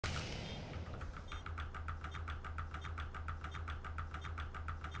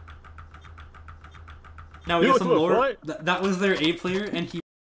Now we got some lore. That was their A player, and he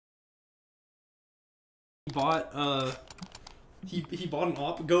bought he bought an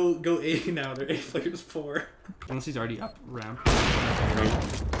op. Go A now. Their A player's 4. Unless he's already up ramp.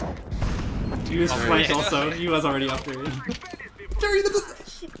 He was flanked also. He was already up there. Jerry,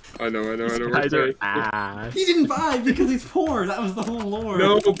 I know. Guys are ass. He didn't buy because he's poor. That was the whole lore.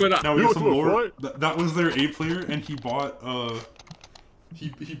 No, but now we got some lore. That was their A player, and he bought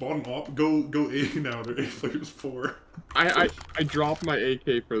he bought an op. Go A now. Their A player's 4. I dropped my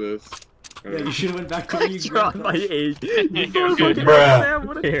AK for this. Yeah, you should have went back to where you dropped my age.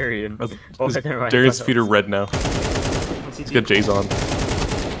 Bruh. Darian. Darian's feet are red now. He's got J's on.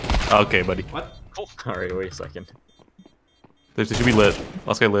 Okay, buddy. What? Alright, wait a second. They should be lit.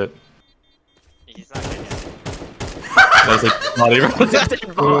 Last guy lit. He's not gonna get it. That was like not even.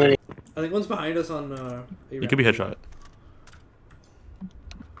 I think one's behind us on He could be headshot.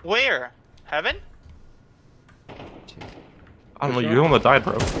 Where? Heaven? I don't know. You're the one that died,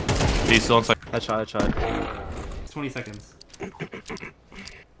 bro. He's still inside. Headshot. 20 seconds.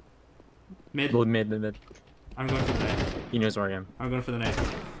 Mid. Mid. I'm going for the night. He knows where I am. I'm going for the night.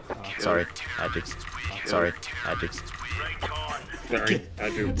 Sorry, Adjix. Sorry, Adjix. Sorry, I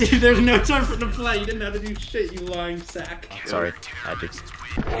do. Dude, there's no time for the play. You didn't have to do shit, you lying sack. Sorry, Adjix.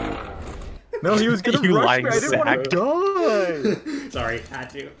 No, he was gonna You rush lying me. I didn't want to die. Sorry, had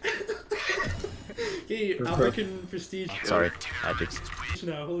to. Okay, African prestige. Sorry, Adjix.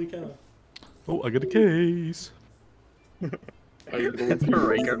 No, holy cow. Oh, I got a case. I